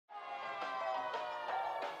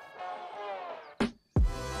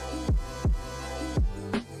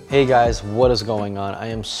Hey guys, what is going on? I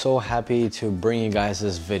am so happy to bring you guys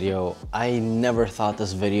this video. I never thought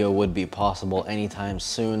this video would be possible anytime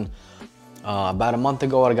soon. About a month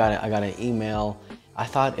ago, I got an email. I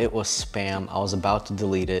thought it was spam. I was about to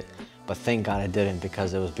delete it, but thank God I didn't,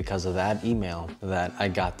 because it was because of that email that I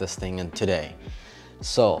got this thing in today.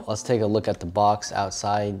 So let's take a look at the box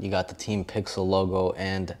outside. You got the Team Pixel logo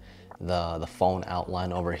and the phone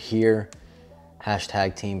outline over here.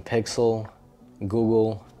 Hashtag Team Pixel,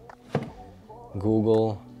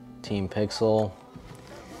 Google, Team Pixel,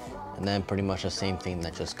 and then pretty much the same thing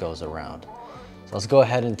that just goes around. So let's go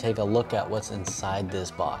ahead and take a look at what's inside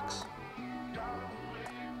this box.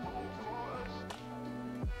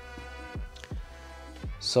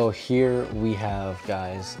 So here we have,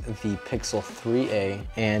 guys, the Pixel 3a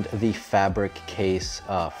and the fabric case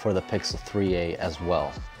for the Pixel 3a as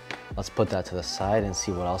well. Let's put that to the side and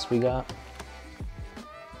see what else we got.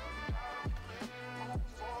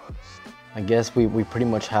 I guess we pretty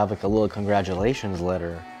much have like a little congratulations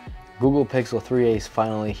letter. Google Pixel 3a is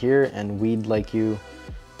finally here, and we'd like you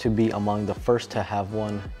to be among the first to have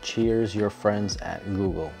one. Cheers, your friends at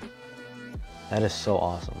Google. That is so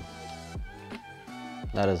awesome.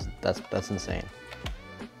 That's insane.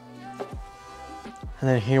 And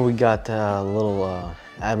then here we got a little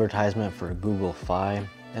advertisement for Google Fi,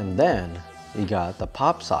 and then we got the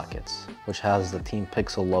pop sockets, which has the Team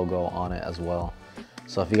Pixel logo on it as well.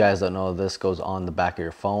 So if you guys don't know, this goes on the back of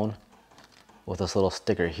your phone with this little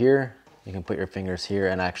sticker here. You can put your fingers here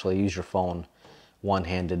and actually use your phone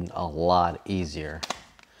one-handed a lot easier.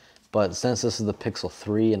 But since this is the Pixel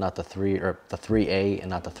 3 and not the 3A and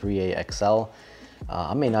not the 3A XL,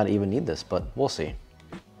 I may not even need this, but we'll see.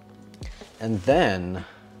 And then,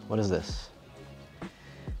 what is this?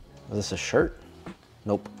 Is this a shirt?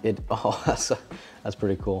 Nope. Oh, that's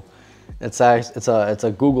pretty cool. It's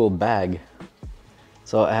a Google bag.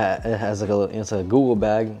 So it has like it's a Google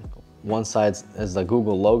bag. One side is the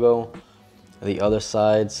Google logo. The other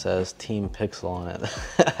side says Team Pixel on it.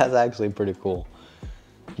 That's actually pretty cool.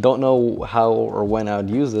 Don't know how or when I would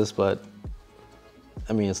use this, but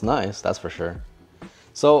I mean, it's nice, that's for sure.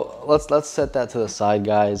 So let's set that to the side,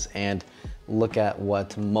 guys, and look at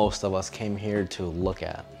what most of us came here to look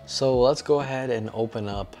at. So let's go ahead and open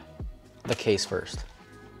up the case first.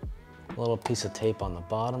 A little piece of tape on the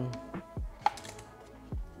bottom.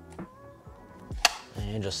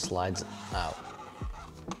 And it just slides out.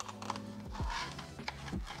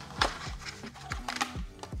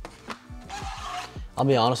 I'll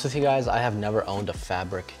be honest with you guys, I have never owned a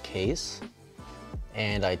fabric case,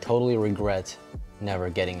 and I totally regret never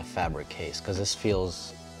getting a fabric case, because this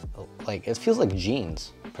feels like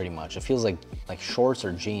jeans, pretty much. It feels like shorts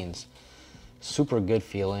or jeans. Super good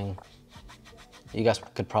feeling. You guys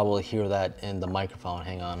could probably hear that in the microphone.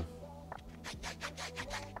 Hang on.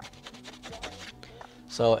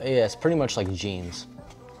 So yeah, it's pretty much like jeans,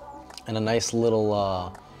 and a nice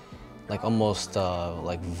little like almost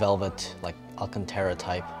like velvet, like Alcantara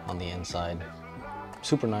type on the inside.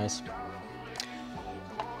 Super nice.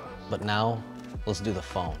 But now let's do the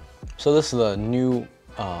phone. So this is the new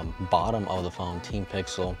bottom of the phone, Team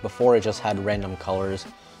Pixel. Before, it just had random colors,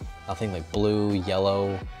 I think like blue,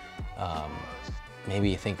 yellow,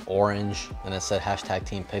 maybe you think orange, and it said hashtag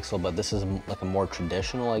Team Pixel, but this is like a more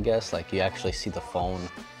traditional, I guess. Like, you actually see the phone,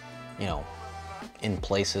 you know, in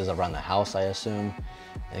places around the house, I assume.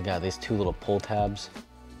 They got these two little pull tabs.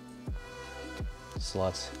 So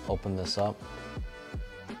let's open this up.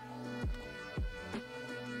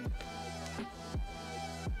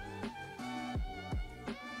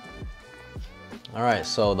 All right,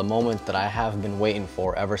 so the moment that I have been waiting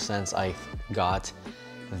for ever since I got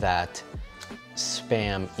that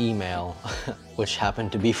spam email, which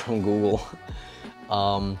happened to be from Google.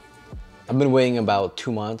 I've been waiting about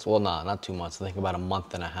 2 months. Well, not 2 months. I think about a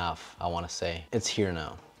month and a half, I want to say. It's here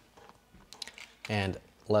now. And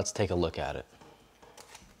let's take a look at it.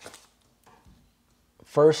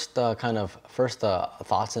 First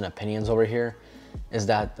thoughts and opinions over here is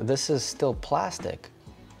that this is still plastic,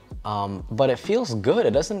 but it feels good.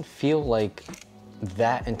 It doesn't feel like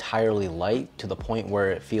that entirely light to the point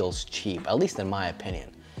where it feels cheap, at least in my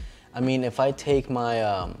opinion. I mean, if I take my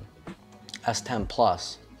S10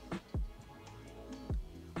 Plus,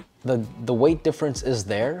 the weight difference is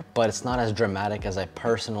there, but it's not as dramatic as I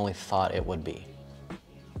personally thought it would be.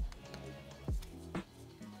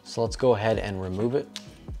 So let's go ahead and remove it.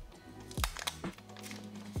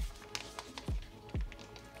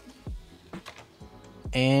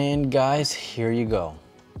 And guys, here you go.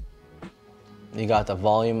 You got the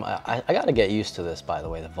volume. I gotta get used to this, by the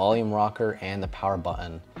way. The volume rocker and the power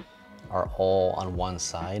button are all on one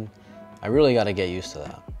side. I really gotta get used to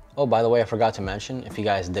that. Oh, by the way, I forgot to mention, if you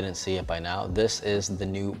guys didn't see it by now, this is the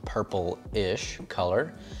new purple-ish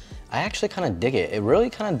color. I actually kind of dig it. It really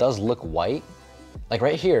kind of does look white. Like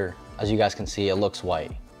right here, as you guys can see, it looks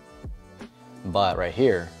white. But right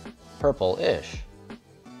here, purple-ish.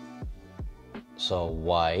 So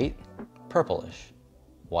white, purplish,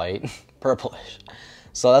 white, purplish.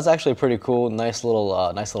 So that's actually pretty cool. Nice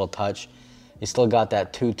little touch. You still got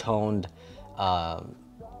that two-toned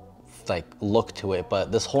like look to it,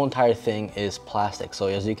 but this whole entire thing is plastic. So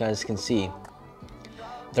as you guys can see,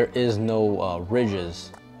 there is no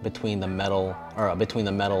ridges between the metal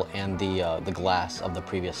and the glass of the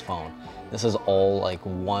previous phone. This is all like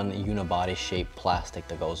one unibody shaped plastic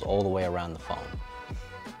that goes all the way around the phone.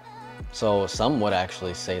 So some would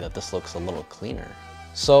actually say that this looks a little cleaner.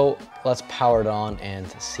 So let's power it on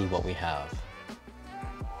and see what we have.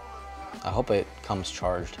 I hope it comes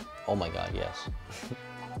charged. Oh my God, yes.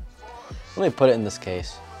 Let me put it in this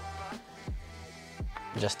case,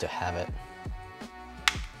 just to have it.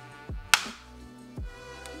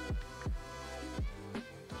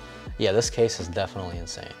 Yeah, this case is definitely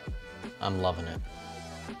insane. I'm loving it.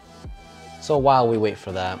 So while we wait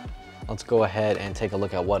for that, let's go ahead and take a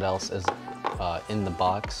look at what else is in the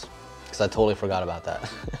box, because I totally forgot about that.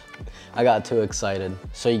 I got too excited.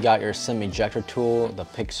 So you got your SIM ejector tool, the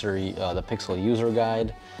Pixel user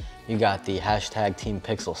guide, you got the hashtag Team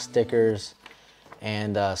Pixel stickers,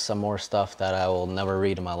 and some more stuff that I will never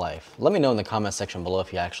read in my life. Let me know in the comment section below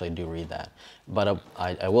if you actually do read that. But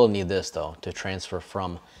I will need this though to transfer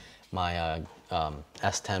from my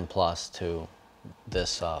S10 Plus to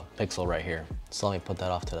this Pixel right here. So let me put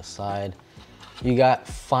that off to the side. You got,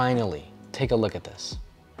 finally, take a look at this.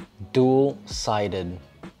 Dual-sided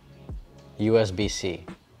USB-C.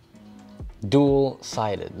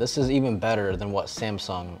 Dual-sided. This is even better than what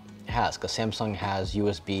Samsung has, because Samsung has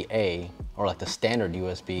USB-A, or like the standard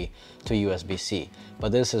USB to USB-C.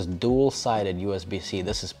 But this is dual-sided USB-C.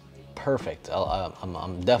 This is perfect.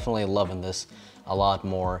 I'm definitely loving this a lot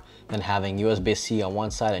more than having USB-C on one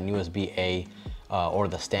side and USB-A or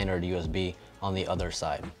the standard USB on the other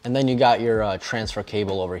side. And then you got your transfer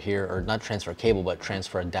cable over here, or not transfer cable, but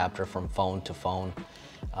transfer adapter from phone to phone.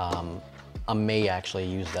 I may actually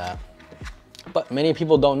use that. But many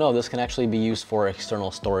people don't know this can actually be used for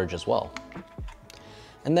external storage as well.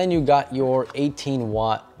 And then you got your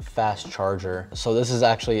 18-watt fast charger. So this is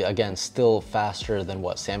actually, again, still faster than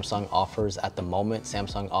what Samsung offers at the moment.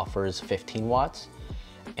 Samsung offers 15 watts.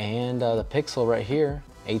 And the Pixel right here,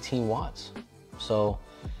 18 watts. So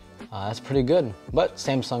that's pretty good. But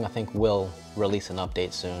Samsung, I think, will release an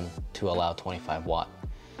update soon to allow 25 watt.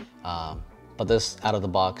 But this out of the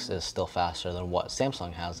box is still faster than what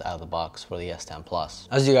Samsung has out of the box for the S10 Plus.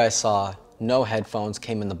 As you guys saw, no headphones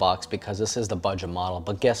came in the box because this is the budget model.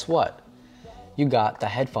 But guess what? You got the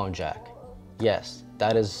headphone jack. Yes,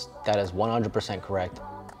 that is 100% correct.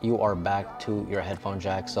 You are back to your headphone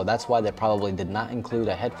jack. So that's why they probably did not include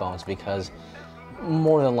the headphones, because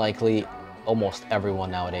more than likely, almost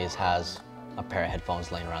everyone nowadays has a pair of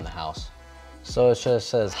headphones laying around the house. So it just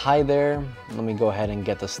says, hi there. Let me go ahead and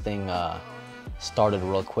get this thing started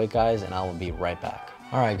real quick, guys, and I will be right back.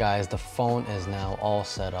 All right, guys, the phone is now all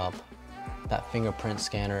set up. That fingerprint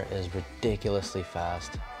scanner is ridiculously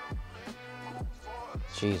fast.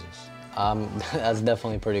 Jesus, that's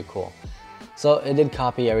definitely pretty cool. So it did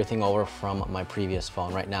copy everything over from my previous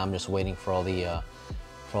phone. Right now, I'm just waiting for all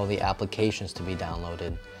the applications to be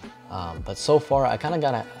downloaded. But so far, I kind of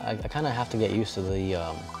have to get used to the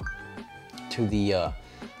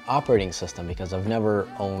operating system, because I've never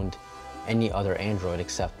owned any other Android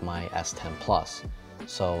except my S10 Plus.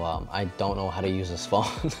 So I don't know how to use this phone,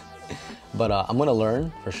 but I'm gonna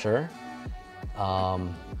learn for sure.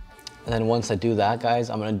 And then once I do that,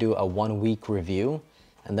 guys, I'm gonna do a 1-week review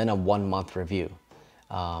and then a 1-month review.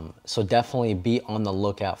 So definitely be on the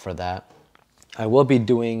lookout for that. I will be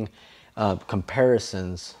doing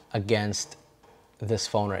comparisons against this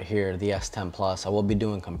phone right here, the S10 Plus. I will be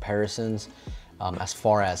doing comparisons as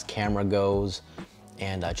far as camera goes,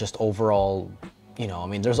 and just overall, you know, I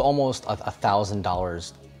mean, there's almost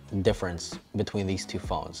 $1,000 difference between these two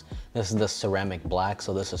phones. This is the ceramic black,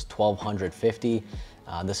 so this is $1,250.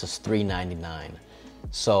 This is $399.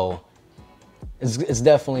 So it's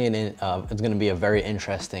definitely it's going to be a very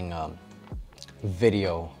interesting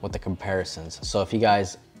video with the comparisons. So if you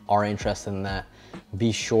guys are interested in that,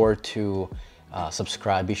 be sure to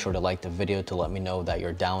subscribe. Be sure to like the video to let me know that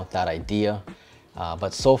you're down with that idea.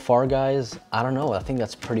 But so far, guys, I don't know. I think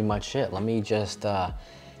that's pretty much it. Let me just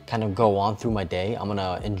kind of go on through my day. I'm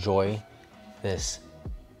gonna enjoy this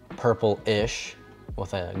purple-ish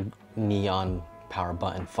with a neon power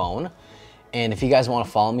button phone. And if you guys want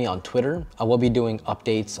to follow me on Twitter, I will be doing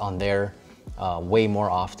updates on there way more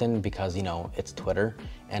often because, you know, it's Twitter.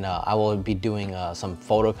 And I will be doing some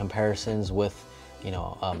photo comparisons with, you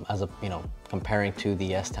know, comparing to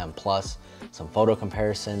the S10 Plus, some photo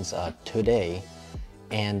comparisons today,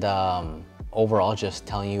 and overall just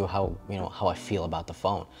telling you how, you know, how I feel about the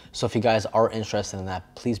phone. So if you guys are interested in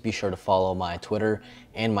that, please be sure to follow my Twitter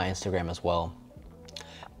and my Instagram as well.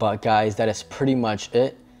 But guys, that is pretty much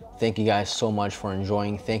it. Thank you guys so much for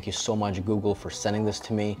enjoying. Thank you so much, Google, for sending this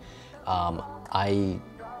to me. I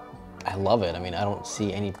love it. I mean, I don't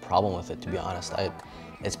see any problem with it, to be honest.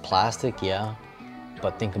 It's plastic, yeah,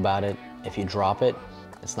 but think about it. If you drop it,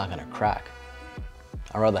 it's not gonna crack.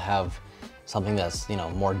 I'd rather have something that's, you know,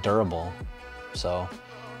 more durable. So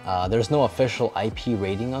there's no official IP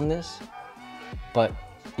rating on this, but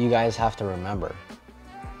you guys have to remember,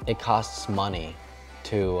 it costs money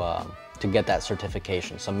to get that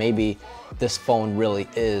certification. So maybe this phone really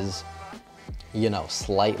is, you know,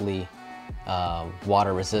 slightly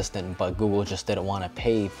water resistant, but Google just didn't want to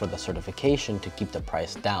pay for the certification to keep the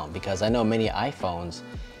price down, because I know many iPhones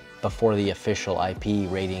before the official IP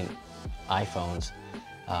rating iPhones,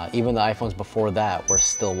 even the iPhones before that were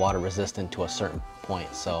still water resistant to a certain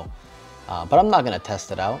point. So but I'm not gonna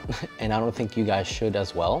test it out and I don't think you guys should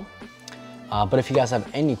as well. But if you guys have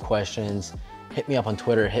any questions, hit me up on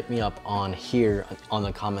Twitter, hit me up on here on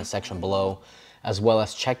the comment section below, as well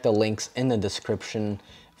as check the links in the description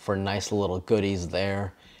for nice little goodies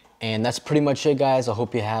there. And that's pretty much it, guys. I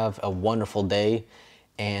hope you have a wonderful day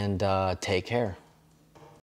and take care.